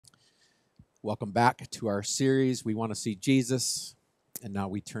Welcome back to our series. We want to see Jesus. And now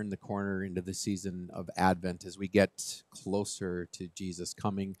we turn the corner into the season of Advent as we get closer to Jesus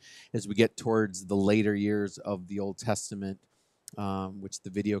coming, as we get towards the later years of the Old Testament, which the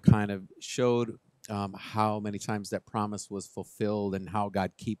video kind of showed how many times that promise was fulfilled and how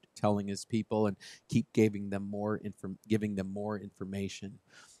God keep telling his people and keep giving them giving them more information.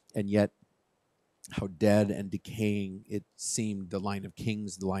 And yet how dead and decaying it seemed, the line of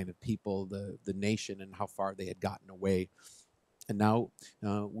kings, the line of people, the nation, and how far they had gotten away. And now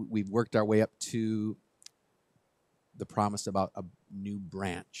we've worked our way up to the promise about a new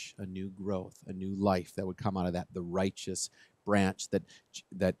branch, a new growth, a new life that would come out of that, the righteous branch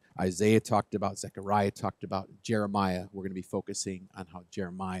that Isaiah talked about, Zechariah talked about, Jeremiah. We're going to be focusing on how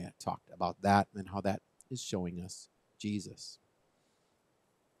Jeremiah talked about that and how that is showing us Jesus.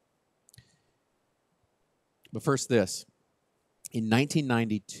 But first this, in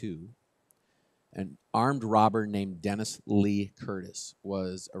 1992, an armed robber named Dennis Lee Curtis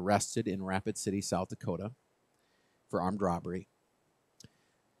was arrested in Rapid City, South Dakota for armed robbery.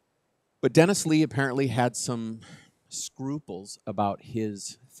 But Dennis Lee apparently had some scruples about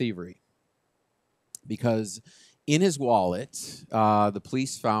his thievery because in his wallet, the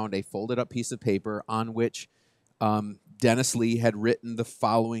police found a folded up piece of paper on which Dennis Lee had written the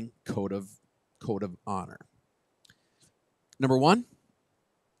following code of honor. Number one,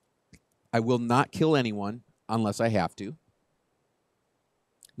 I will not kill anyone unless I have to.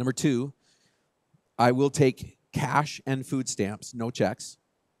 Number two, I will take cash and food stamps, no checks.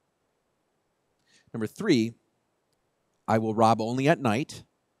 Number three, I will rob only at night.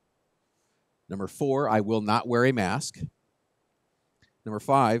 Number four, I will not wear a mask. Number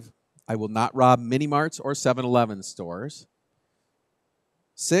five, I will not rob mini-marts or 7-Eleven stores.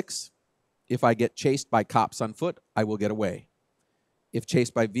 6, if I get chased by cops on foot, I will get away. If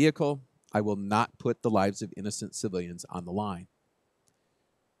chased by vehicle, I will not put the lives of innocent civilians on the line.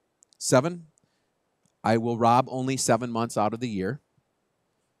 7, I will rob only 7 months out of the year.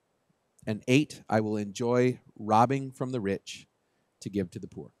 And 8, I will enjoy robbing from the rich to give to the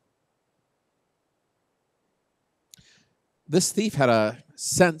poor. This thief had a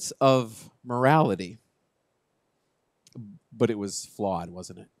sense of morality, but it was flawed,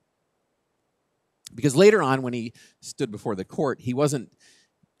 wasn't it? Because later on, when he stood before the court, he wasn't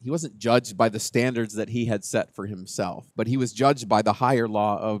judged by the standards that he had set for himself, but he was judged by the higher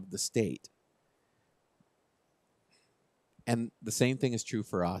law of the state. And the same thing is true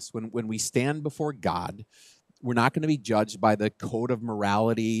for us. When we stand before God, we're not going to be judged by the code of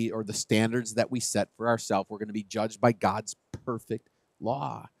morality or the standards that we set for ourselves. We're going to be judged by God's perfect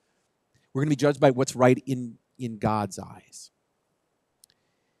law. We're going to be judged by what's right in God's eyes.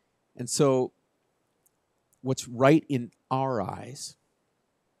 And so what's right in our eyes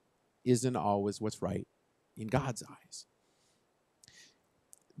isn't always what's right in God's eyes.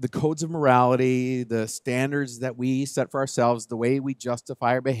 The codes of morality, the standards that we set for ourselves, the way we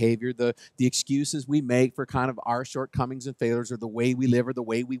justify our behavior, the excuses we make for kind of our shortcomings and failures, or the way we live or the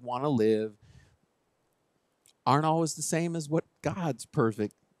way we want to live, aren't always the same as what God's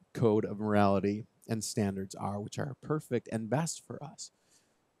perfect code of morality and standards are, which are perfect and best for us.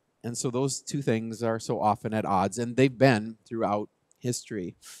 And so those two things are so often at odds, and they've been throughout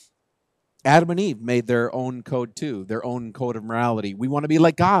history. Adam and Eve made their own code too, their own code of morality. We want to be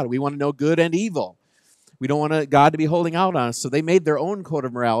like God. We want to know good and evil. We don't want God to be holding out on us. So they made their own code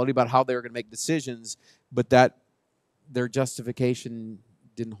of morality about how they were going to make decisions, but that their justification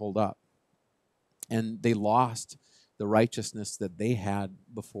didn't hold up. And they lost the righteousness that they had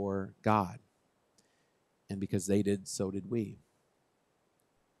before God. And because they did, so did we.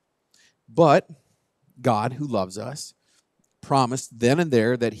 But God, who loves us, promised then and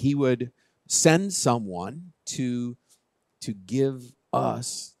there that he would send someone to give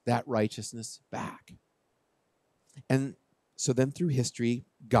us that righteousness back. And so then through history,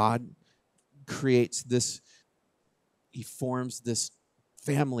 God creates this, he forms this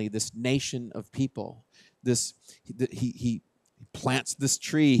family, this nation of people. He plants this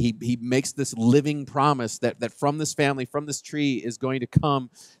tree. He makes this living promise that from this family, from this tree is going to come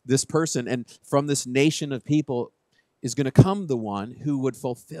this person. And from this nation of people is going to come the one who would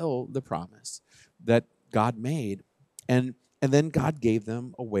fulfill the promise that God made. And then God gave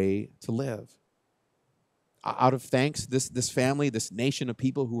them a way to live. Out of thanks, this family, this nation of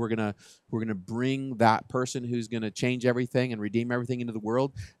people who were gonna bring that person who's going to change everything and redeem everything into the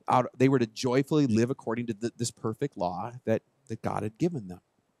world, they were to joyfully live according to this perfect law that God had given them.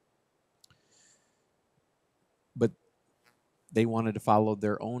 But they wanted to follow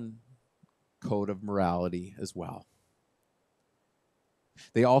their own code of morality as well.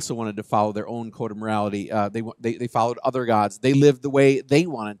 They also wanted to follow their own code of morality. They followed other gods. They lived the way they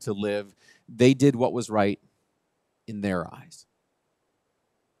wanted to live. They did what was right in their eyes.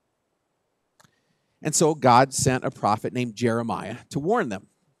 And so God sent a prophet named Jeremiah to warn them.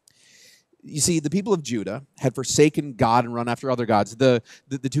 You see, the people of Judah had forsaken God and run after other gods. The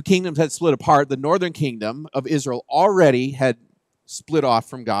two kingdoms had split apart. The northern kingdom of Israel already had split off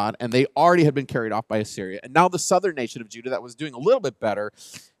from God, and they already had been carried off by Assyria. And now the southern nation of Judah that was doing a little bit better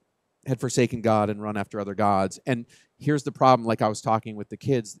had forsaken God and run after other gods. And here's the problem, like I was talking with the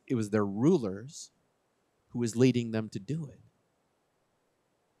kids, it was their rulers who was leading them to do it.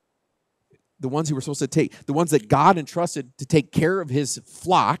 The ones who were supposed to the ones that God entrusted to take care of his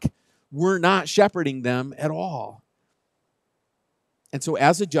flock were not shepherding them at all. And so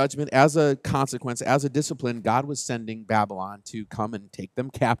as a judgment, as a consequence, as a discipline, God was sending Babylon to come and take them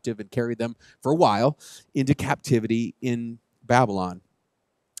captive and carry them for a while into captivity in Babylon.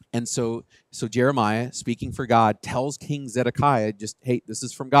 And so Jeremiah, speaking for God, tells King Zedekiah, just, hey, this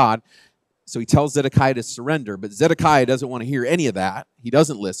is from God. So he tells Zedekiah to surrender, but Zedekiah doesn't want to hear any of that. He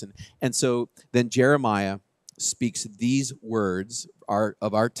doesn't listen. And so then Jeremiah speaks these words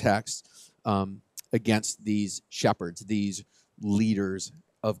of our text against these shepherds, these leaders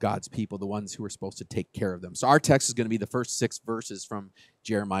of God's people, the ones who are supposed to take care of them. So our text is going to be the first 6 verses from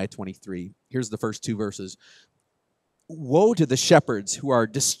Jeremiah 23. Here's the first 2 verses. Woe to the shepherds who are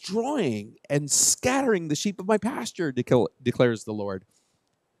destroying and scattering the sheep of my pasture, declares the Lord.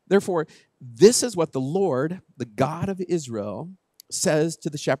 Therefore, this is what the Lord, the God of Israel, says to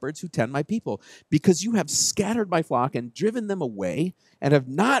the shepherds who tend my people. Because you have scattered my flock and driven them away and have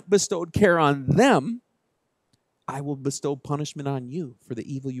not bestowed care on them, I will bestow punishment on you for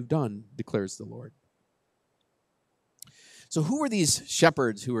the evil you've done, declares the Lord. So who were these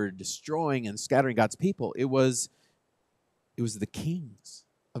shepherds who were destroying and scattering God's people? It was the kings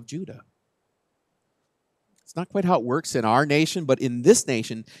of Judah. It's not quite how it works in our nation, but in this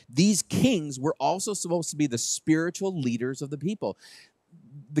nation, these kings were also supposed to be the spiritual leaders of the people.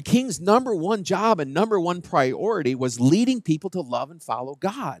 The king's number one job and number one priority was leading people to love and follow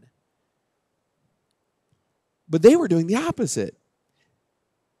God. But they were doing the opposite.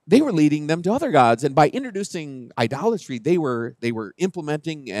 They were leading them to other gods, and by introducing idolatry, they were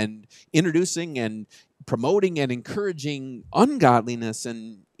implementing and introducing and promoting and encouraging ungodliness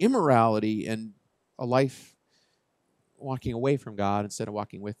and immorality and a life walking away from God instead of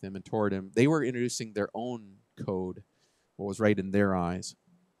walking with him and toward him. They were introducing their own code, what was right in their eyes.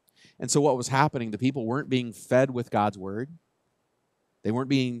 And so what was happening, the people weren't being fed with God's word. They weren't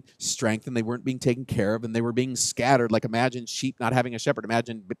being strengthened. They weren't being taken care of, and they were being scattered. Like imagine sheep not having a shepherd.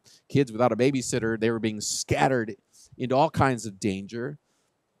 Imagine kids without a babysitter. They were being scattered into all kinds of danger,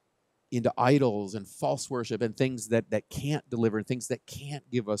 into idols and false worship and things that can't deliver and things that can't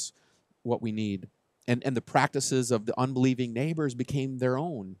give us what we need. And the practices of the unbelieving neighbors became their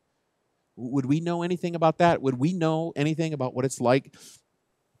own. Would we know anything about that? Would we know anything about what it's like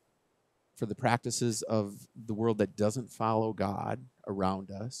for the practices of the world that doesn't follow God around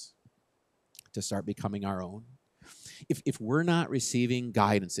us to start becoming our own? If we're not receiving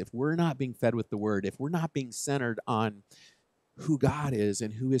guidance, if we're not being fed with the word, if we're not being centered on who God is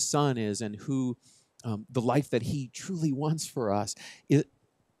and who his son is and who the life that he truly wants for us,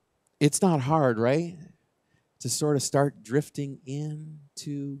 it's not hard, right? To sort of start drifting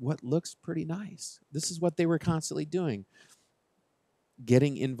into what looks pretty nice. This is what they were constantly doing.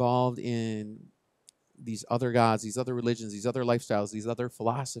 Getting involved in these other gods, these other religions, these other lifestyles, these other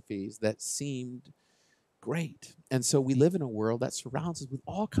philosophies that seemed great. And so we live in a world that surrounds us with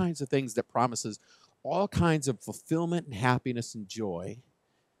all kinds of things that promises all kinds of fulfillment and happiness and joy,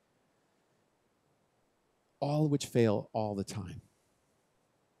 all of which fail all the time.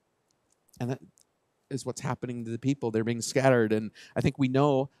 And that is what's happening to the people. They're being scattered, and I think we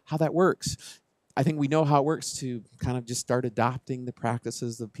know how that works. I think we know how it works to kind of just start adopting the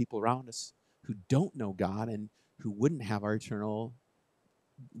practices of people around us who don't know God and who wouldn't have our eternal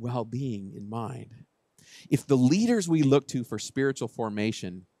well-being in mind. If the leaders we look to for spiritual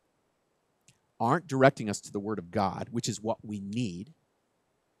formation aren't directing us to the Word of God, which is what we need,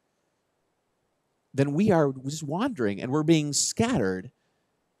 then we are just wandering and we're being scattered,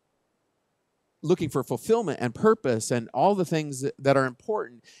 looking for fulfillment and purpose and all the things that are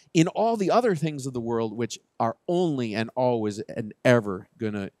important in all the other things of the world, which are only and always and ever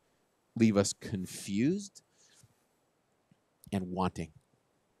going to leave us confused and wanting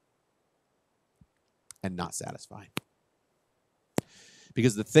and not satisfied.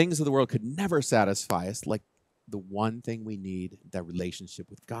 Because the things of the world could never satisfy us like the one thing we need, that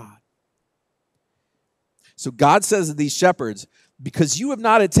relationship with God. So God says to these shepherds, because you have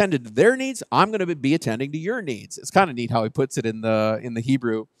not attended to their needs, I'm going to be attending to your needs. It's kind of neat how he puts it in the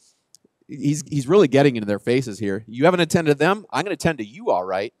Hebrew. He's really getting into their faces here. You haven't attended to them, I'm going to attend to you, all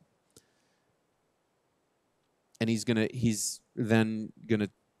right. And he's then going to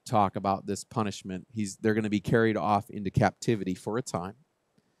talk about this punishment. They're going to be carried off into captivity for a time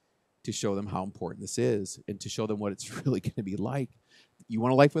to show them how important this is and to show them what it's really going to be like. You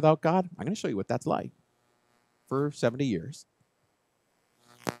want a life without God? I'm going to show you what that's like for 70 years.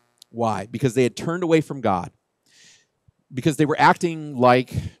 Why? Because they had turned away from God. Because they were acting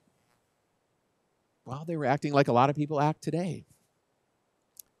like, well, they were acting like a lot of people act today.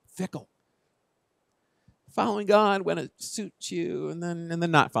 Fickle. Following God when it suits you, and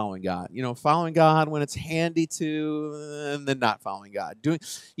then not following God. Following God when it's handy to, and then not following God. Doing,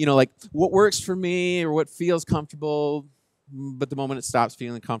 like what works for me or what feels comfortable, but the moment it stops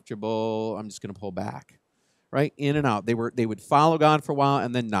feeling comfortable, I'm just going to pull back. Right? In and out. They would follow God for a while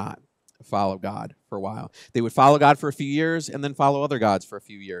and then not follow God for a while. They would follow God for a few years and then follow other gods for a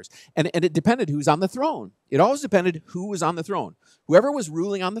few years. And it depended who's on the throne. It always depended who was on the throne. Whoever was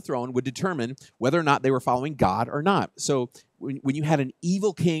ruling on the throne would determine whether or not they were following God or not. So when you had an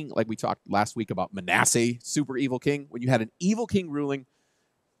evil king, like we talked last week about Manasseh, super evil king, when you had an evil king ruling,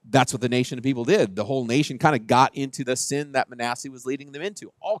 that's what the nation of people did. The whole nation kind of got into the sin that Manasseh was leading them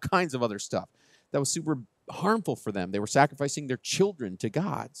into. All kinds of other stuff that was super harmful for them. They were sacrificing their children to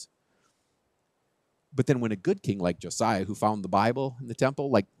gods. But then when a good king like Josiah, who found the Bible in the temple,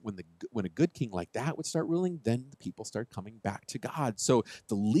 like when a good king like that would start ruling, then the people start coming back to God. So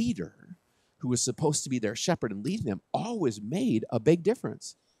the leader, who was supposed to be their shepherd and leading them, always made a big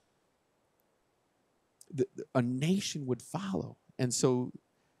difference. A nation would follow. And so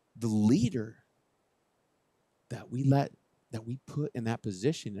the leader that we put in that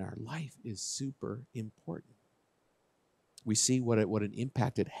position in our life is super important. We see what an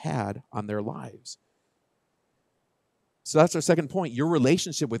impact it had on their lives. So that's our second point. Your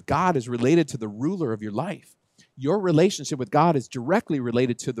relationship with God is related to the ruler of your life. Your relationship with God is directly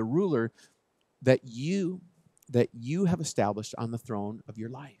related to the ruler that you have established on the throne of your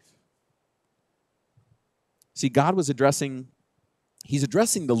life. See, God was addressing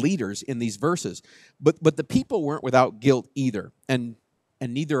the leaders in these verses, but the people weren't without guilt either, and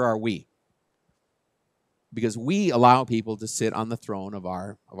neither are we. Because we allow people to sit on the throne of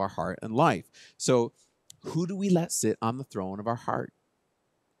our heart and life. So who do we let sit on the throne of our heart?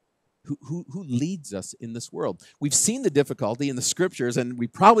 Who leads us in this world? We've seen the difficulty in the scriptures, and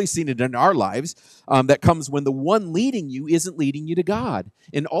we've probably seen it in our lives, that comes when the one leading you isn't leading you to God,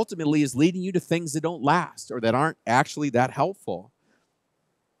 and ultimately is leading you to things that don't last or that aren't actually that helpful.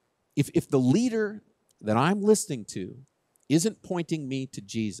 If the leader that I'm listening to isn't pointing me to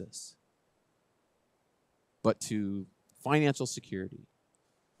Jesus, but to financial security,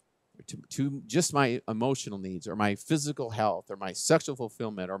 to just my emotional needs or my physical health or my sexual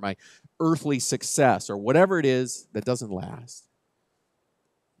fulfillment or my earthly success or whatever it is that doesn't last,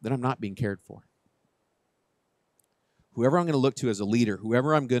 then I'm not being cared for. Whoever I'm going to look to as a leader,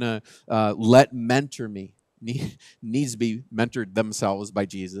 whoever I'm going to let mentor me, needs to be mentored themselves by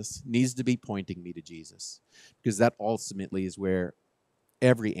Jesus, needs to be pointing me to Jesus, because that ultimately is where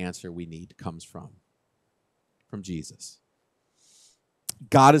every answer we need comes from Jesus.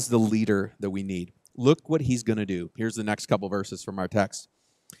 God is the leader that we need. Look what he's going to do. Here's the next couple verses from our text.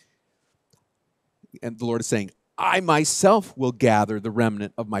 And the Lord is saying, I myself will gather the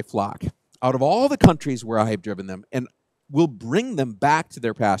remnant of my flock out of all the countries where I have driven them, and will bring them back to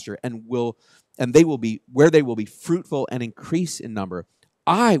their pasture, and they will be where they will be fruitful and increase in number.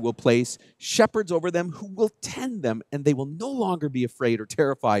 I will place shepherds over them who will tend them, and they will no longer be afraid or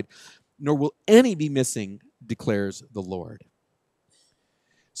terrified, nor will any be missing, declares the Lord.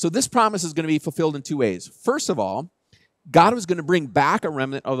 So this promise is going to be fulfilled in two ways. First of all, God was going to bring back a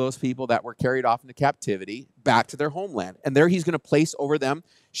remnant of those people that were carried off into captivity back to their homeland. And there he's going to place over them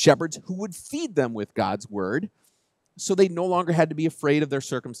shepherds who would feed them with God's word, so they no longer had to be afraid of their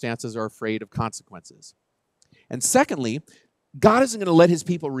circumstances or afraid of consequences. And secondly, God isn't going to let his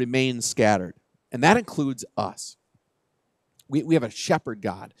people remain scattered. And that includes us. We have a shepherd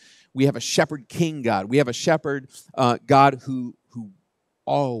God. We have a shepherd king God. We have a shepherd God who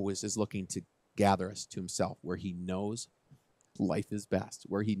always is looking to gather us to himself, where he knows life is best,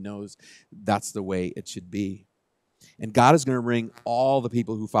 where he knows that's the way it should be. And God is going to bring all the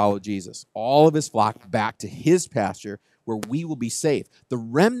people who follow Jesus, all of his flock, back to his pasture, where we will be safe. The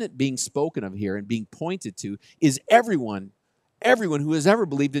remnant being spoken of here and being pointed to is everyone who has ever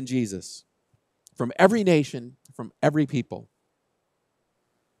believed in Jesus, from every nation, from every people.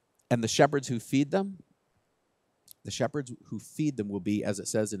 And the shepherds who feed them, The shepherds who feed them will be, as it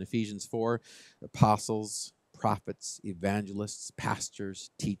says in Ephesians 4, apostles, prophets, evangelists, pastors,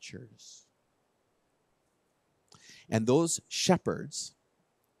 teachers. And those shepherds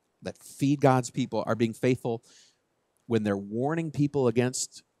that feed God's people are being faithful when they're warning people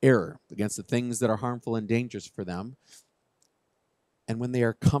against error, against the things that are harmful and dangerous for them, and when they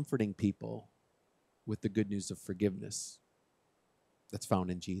are comforting people with the good news of forgiveness that's found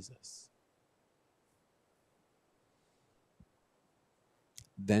in Jesus.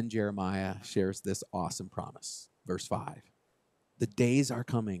 Then Jeremiah shares this awesome promise. Verse 5. The days are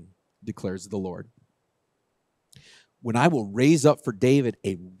coming, declares the Lord, when I will raise up for David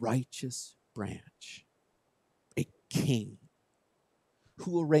a righteous branch, a king,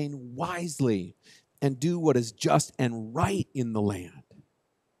 who will reign wisely and do what is just and right in the land.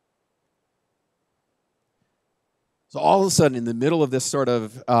 So all of a sudden, in the middle of this sort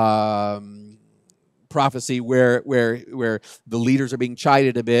of prophecy where the leaders are being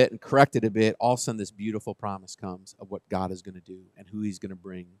chided a bit and corrected a bit, all of a sudden this beautiful promise comes of what God is going to do and who he's going to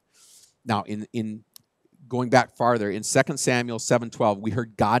bring. Now, in going back farther, in 2 Samuel 7:12, we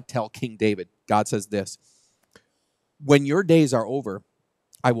heard God tell King David, God says this, when your days are over,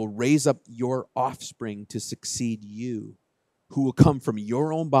 I will raise up your offspring to succeed you, who will come from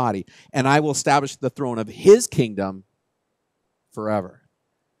your own body, and I will establish the throne of his kingdom forever.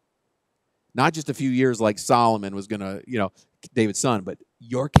 Not just a few years like Solomon was going to, David's son, but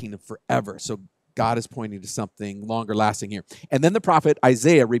your kingdom forever. So God is pointing to something longer lasting here. And then the prophet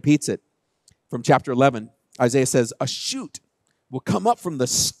Isaiah repeats it from chapter 11. Isaiah says, a shoot will come up from the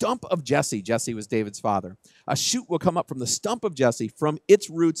stump of Jesse. Jesse was David's father. A shoot will come up from the stump of Jesse. From its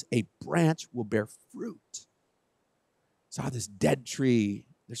roots, a branch will bear fruit. So this dead tree,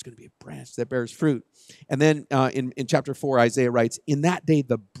 there's going to be a branch that bears fruit. And then in chapter 4, Isaiah writes, in that day,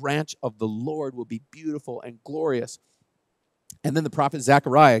 the branch of the Lord will be beautiful and glorious. And then the prophet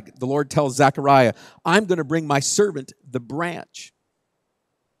Zechariah, the Lord tells Zechariah, I'm going to bring my servant, the branch.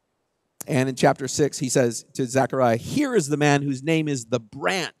 And in chapter 6, he says to Zechariah, here is the man whose name is the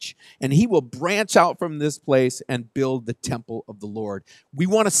branch, and he will branch out from this place and build the temple of the Lord. We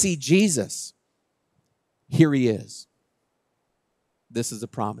want to see Jesus. Here he is. This is a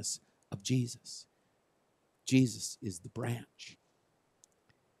promise of Jesus. Jesus is the branch.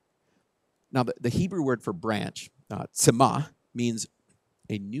 Now, the Hebrew word for branch, tzemah, means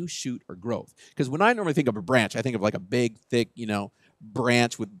a new shoot or growth. Because when I normally think of a branch, I think of like a big, thick,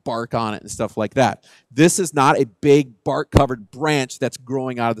 branch with bark on it and stuff like that. This is not a big bark-covered branch that's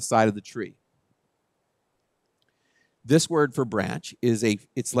growing out of the side of the tree. This word for branch is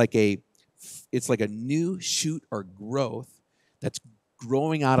it's like a new shoot or growth that's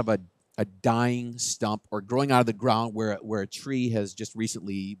growing out of a dying stump or growing out of the ground where a tree has just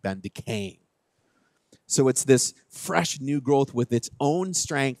recently been decaying. So it's this fresh new growth with its own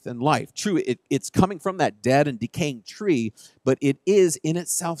strength and life. True, it's coming from that dead and decaying tree, but it is in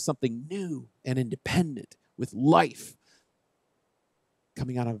itself something new and independent with life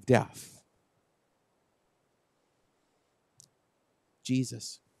coming out of death.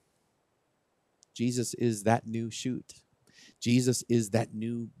 Jesus. Jesus is that new shoot. Jesus is that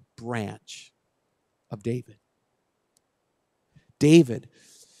new branch of David.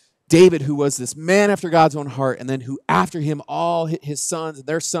 David, who was this man after God's own heart, and then who after him all his sons and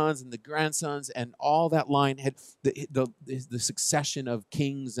their sons and the grandsons and all that line had the succession of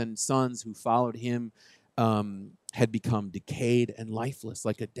kings and sons who followed him had become decayed and lifeless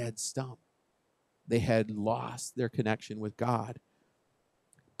like a dead stump. They had lost their connection with God.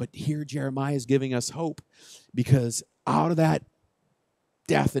 But here Jeremiah is giving us hope, because out of that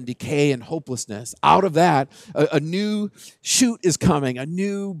death and decay and hopelessness, out of that, a new shoot is coming, a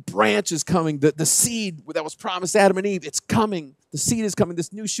new branch is coming. The seed that was promised Adam and Eve, it's coming. The seed is coming,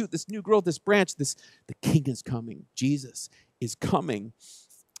 this new shoot, this new growth, this branch, the king is coming. Jesus is coming.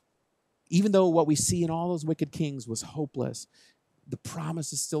 Even though what we see in all those wicked kings was hopeless, the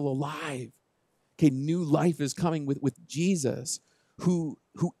promise is still alive. Okay, new life is coming with Jesus, who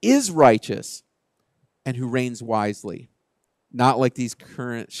is righteous and who reigns wisely. Not like these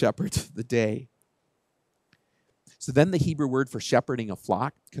current shepherds of the day. So then the Hebrew word for shepherding a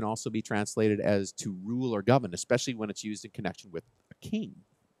flock can also be translated as to rule or govern, especially when it's used in connection with a king.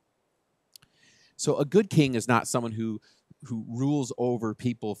 So a good king is not someone who rules over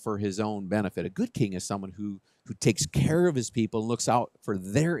people for his own benefit. A good king is someone who takes care of his people and looks out for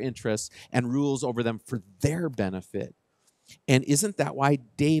their interests and rules over them for their benefit. And isn't that why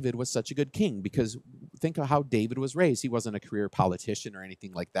David was such a good king? Because think of how David was raised. He wasn't a career politician or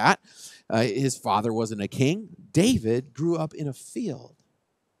anything like that. His father wasn't a king. David grew up in a field,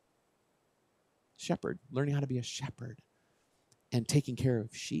 Shepherd, learning how to be a shepherd and taking care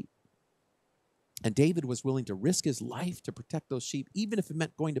of sheep. And David was willing to risk his life to protect those sheep, even if it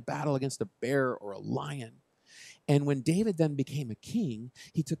meant going to battle against a bear or a lion. And when David then became a king,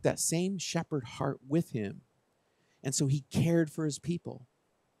 he took that same shepherd heart with him. And so he cared for his people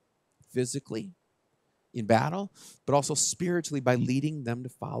physically in battle, but also spiritually by leading them to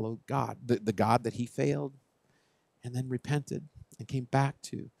follow God, the God that he failed and then repented and came back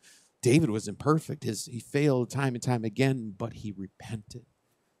to. David was imperfect. He failed time and time again, but he repented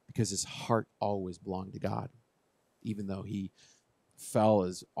because his heart always belonged to God, even though he fell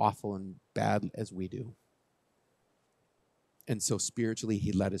as awful and bad as we do. And so spiritually,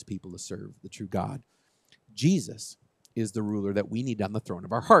 he led his people to serve the true God. Jesus is the ruler that we need on the throne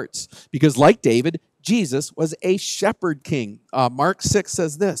of our hearts. Because like David, Jesus was a shepherd king. Mark 6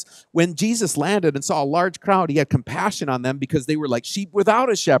 says this: when Jesus landed and saw a large crowd, he had compassion on them because they were like sheep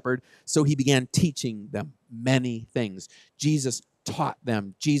without a shepherd. So he began teaching them many things. Jesus taught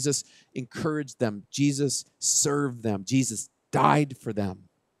them. Jesus encouraged them. Jesus served them. Jesus died for them.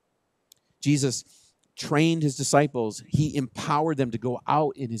 Jesus trained his disciples. He empowered them to go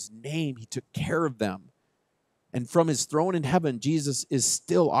out in his name. He took care of them. And from his throne in heaven, Jesus is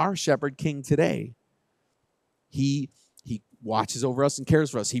still our shepherd king today. He watches over us and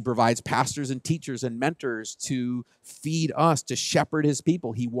cares for us. He provides pastors and teachers and mentors to feed us, to shepherd his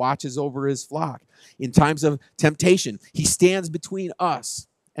people. He watches over his flock. In times of temptation, he stands between us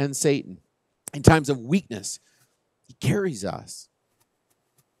and Satan. In times of weakness, he carries us.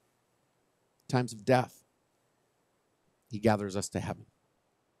 In times of death, he gathers us to heaven.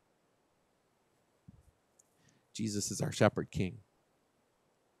 Jesus is our shepherd king.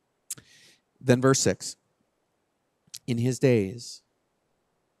 Then verse 6. In his days,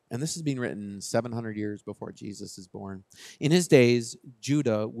 and this is being written 700 years before Jesus is born. In his days,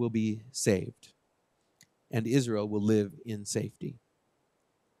 Judah will be saved, and Israel will live in safety.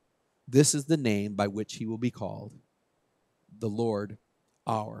 This is the name by which he will be called, the Lord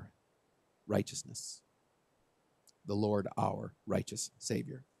our righteousness. The Lord our righteous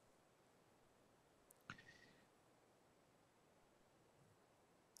Savior.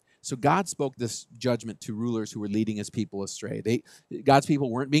 So God spoke this judgment to rulers who were leading his people astray. God's people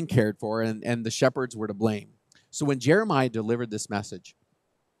weren't being cared for, and the shepherds were to blame. So when Jeremiah delivered this message,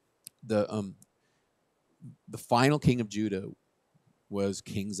 the final king of Judah was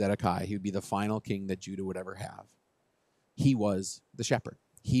King Zedekiah. He would be the final king that Judah would ever have. He was the shepherd.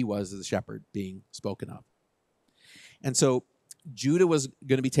 He was the shepherd being spoken of. And so Judah was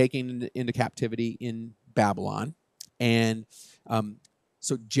going to be taken into captivity in Babylon, and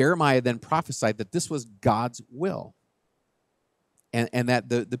so Jeremiah then prophesied that this was God's will, and that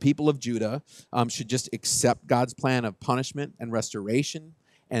the people of Judah should just accept God's plan of punishment and restoration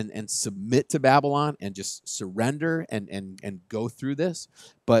and submit to Babylon and just surrender and go through this.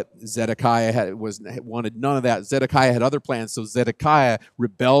 But Zedekiah wanted none of that. Zedekiah had other plans, so Zedekiah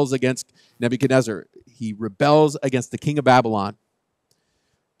rebels against Nebuchadnezzar. He rebels against the king of Babylon.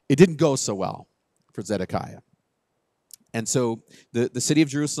 It didn't go so well for Zedekiah. And so the city of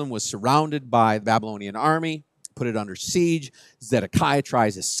Jerusalem was surrounded by the Babylonian army, put it under siege. Zedekiah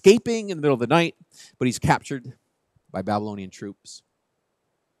tries escaping in the middle of the night, but he's captured by Babylonian troops,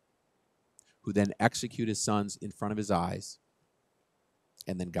 who then execute his sons in front of his eyes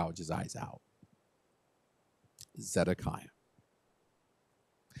and then gouge his eyes out. Zedekiah.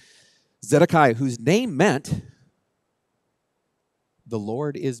 Zedekiah, whose name meant, the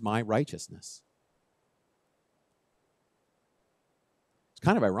Lord is my righteousness.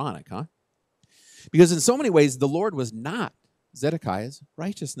 Kind of ironic, huh? Because in so many ways, the Lord was not Zedekiah's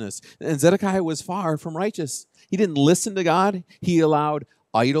righteousness. And Zedekiah was far from righteous. He didn't listen to God. He allowed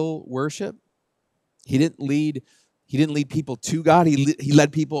idol worship. He didn't lead people to God. He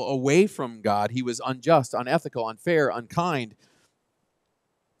led people away from God. He was unjust, unethical, unfair, unkind.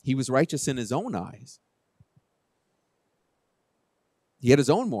 He was righteous in his own eyes. He had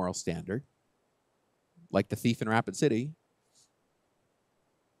his own moral standard, like the thief in Rapid City.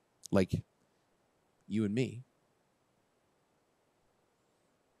 Like you and me,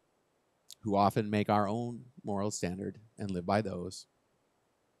 who often make our own moral standard and live by those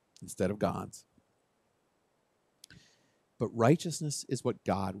instead of God's. But righteousness is what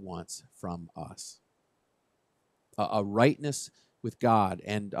God wants from us. A rightness with God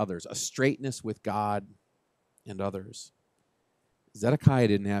and others, a straightness with God and others. Zedekiah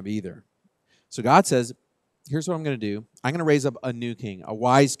didn't have either. So God says, here's what I'm going to do. I'm going to raise up a new king, a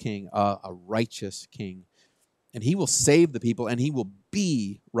wise king, a righteous king. And he will save the people, and he will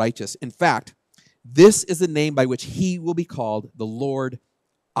be righteous. In fact, this is the name by which he will be called, the Lord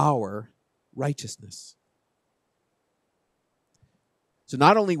our righteousness. So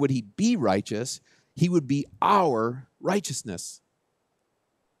not only would he be righteous, he would be our righteousness.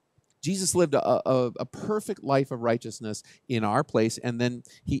 Jesus lived a perfect life of righteousness in our place, and then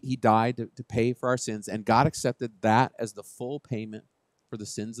he died to pay for our sins, and God accepted that as the full payment for the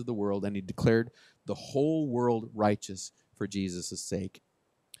sins of the world, and he declared the whole world righteous for Jesus' sake.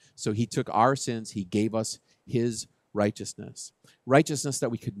 So he took our sins, he gave us his righteousness that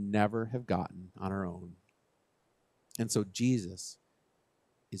we could never have gotten on our own. And so Jesus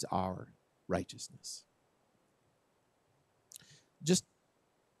is our righteousness. Just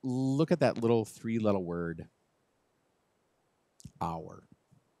look at that little three-letter word, our.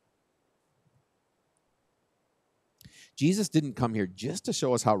 Jesus didn't come here just to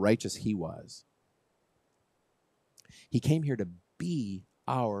show us how righteous he was. He came here to be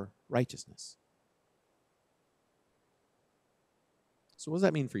our righteousness. So what does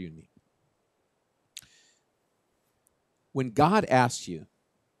that mean for you and me? When God asks you,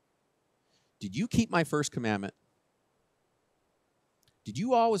 did you keep my first commandment? Did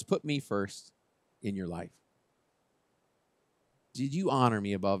you always put me first in your life? Did you honor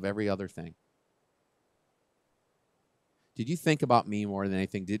me above every other thing? Did you think about me more than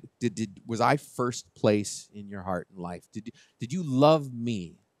anything? Was I first place in your heart and life? Did you love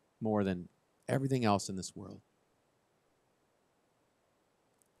me more than everything else in this world?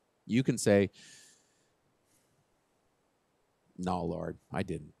 You can say, no, Lord, I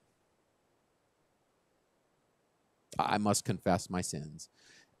didn't. I must confess my sins.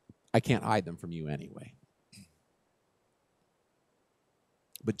 I can't hide them from you anyway.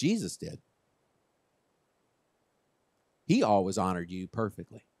 But Jesus did. He always honored you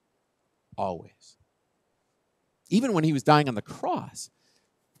perfectly. Always. Even when he was dying on the cross,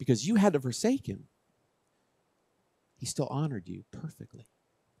 because you had to forsake him, he still honored you perfectly.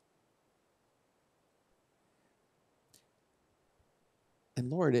 And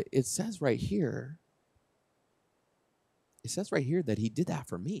Lord, it says right here, that he did that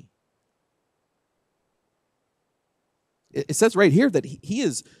for me. It says right here that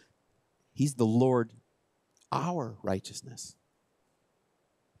he's the Lord, our righteousness.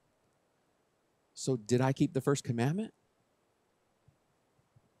 So did I keep the first commandment?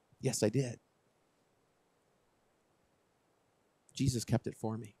 Yes, I did. Jesus kept it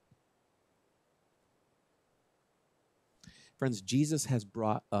for me. Friends, Jesus has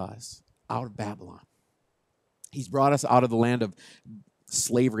brought us out of Babylon. He's brought us out of the land of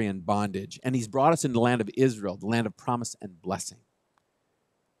slavery and bondage, and he's brought us into the land of Israel, the land of promise and blessing.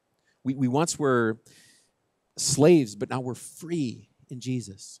 We once were slaves, but now we're free in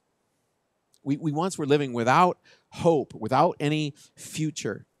Jesus. We once were living without hope, without any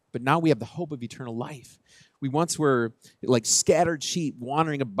future, but now we have the hope of eternal life. We once were like scattered sheep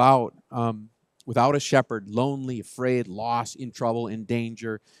wandering about without a shepherd, lonely, afraid, lost, in trouble, in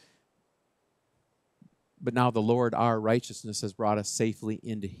danger. But now the Lord, our righteousness, has brought us safely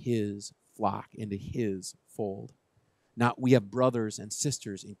into his flock, into his fold. Now we have brothers and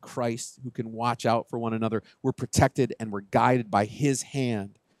sisters in Christ who can watch out for one another. We're protected and we're guided by his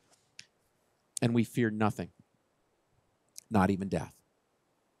hand. And we fear nothing, not even death.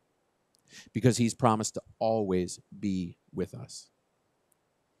 Because he's promised to always be with us.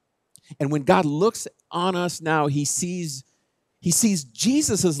 And when God looks on us now, he sees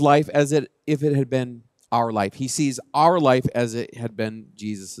Jesus' life as if it had been our life. He sees our life as it had been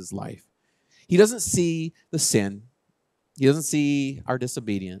Jesus' life. He doesn't see the sin. He doesn't see our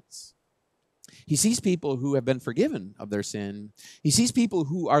disobedience. He sees people who have been forgiven of their sin. He sees people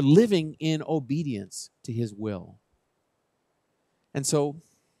who are living in obedience to his will. And so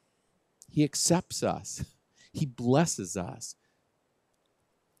he accepts us. He blesses us.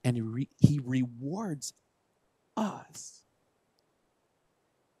 And he rewards us.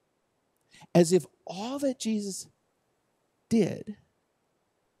 As if all that Jesus did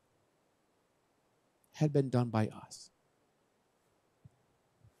had been done by us,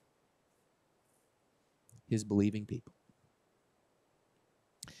 his believing people.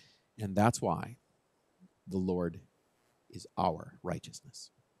 And that's why the Lord is our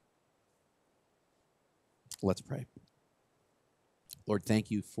righteousness. Let's pray. Lord, thank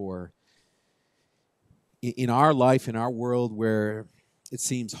you for, in our life, in our world where it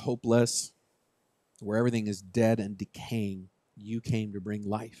seems hopeless, where everything is dead and decaying, you came to bring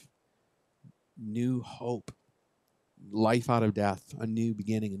life, new hope, life out of death, a new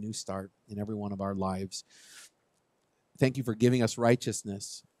beginning, a new start in every one of our lives. Thank you for giving us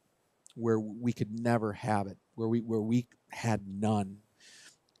righteousness where we could never have it, where we had none.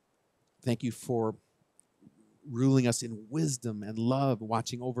 Thank you for ruling us in wisdom and love,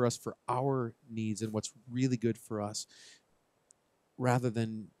 watching over us for our needs and what's really good for us, rather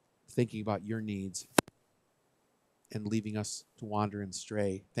than thinking about your needs and leaving us to wander and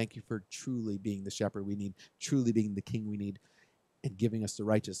stray. Thank you for truly being the shepherd we need, truly being the king we need, and giving us the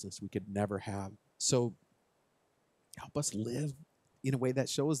righteousness we could never have. So help us live in a way that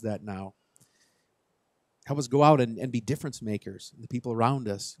shows that now. Help us go out and be difference makers in the people around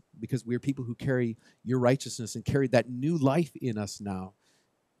us, because we're people who carry your righteousness and carry that new life in us now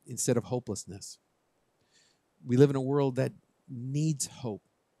instead of hopelessness. We live in a world that needs hope.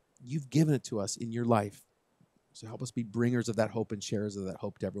 You've given it to us in your life. So help us be bringers of that hope and sharers of that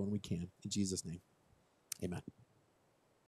hope to everyone we can. In Jesus' name, amen.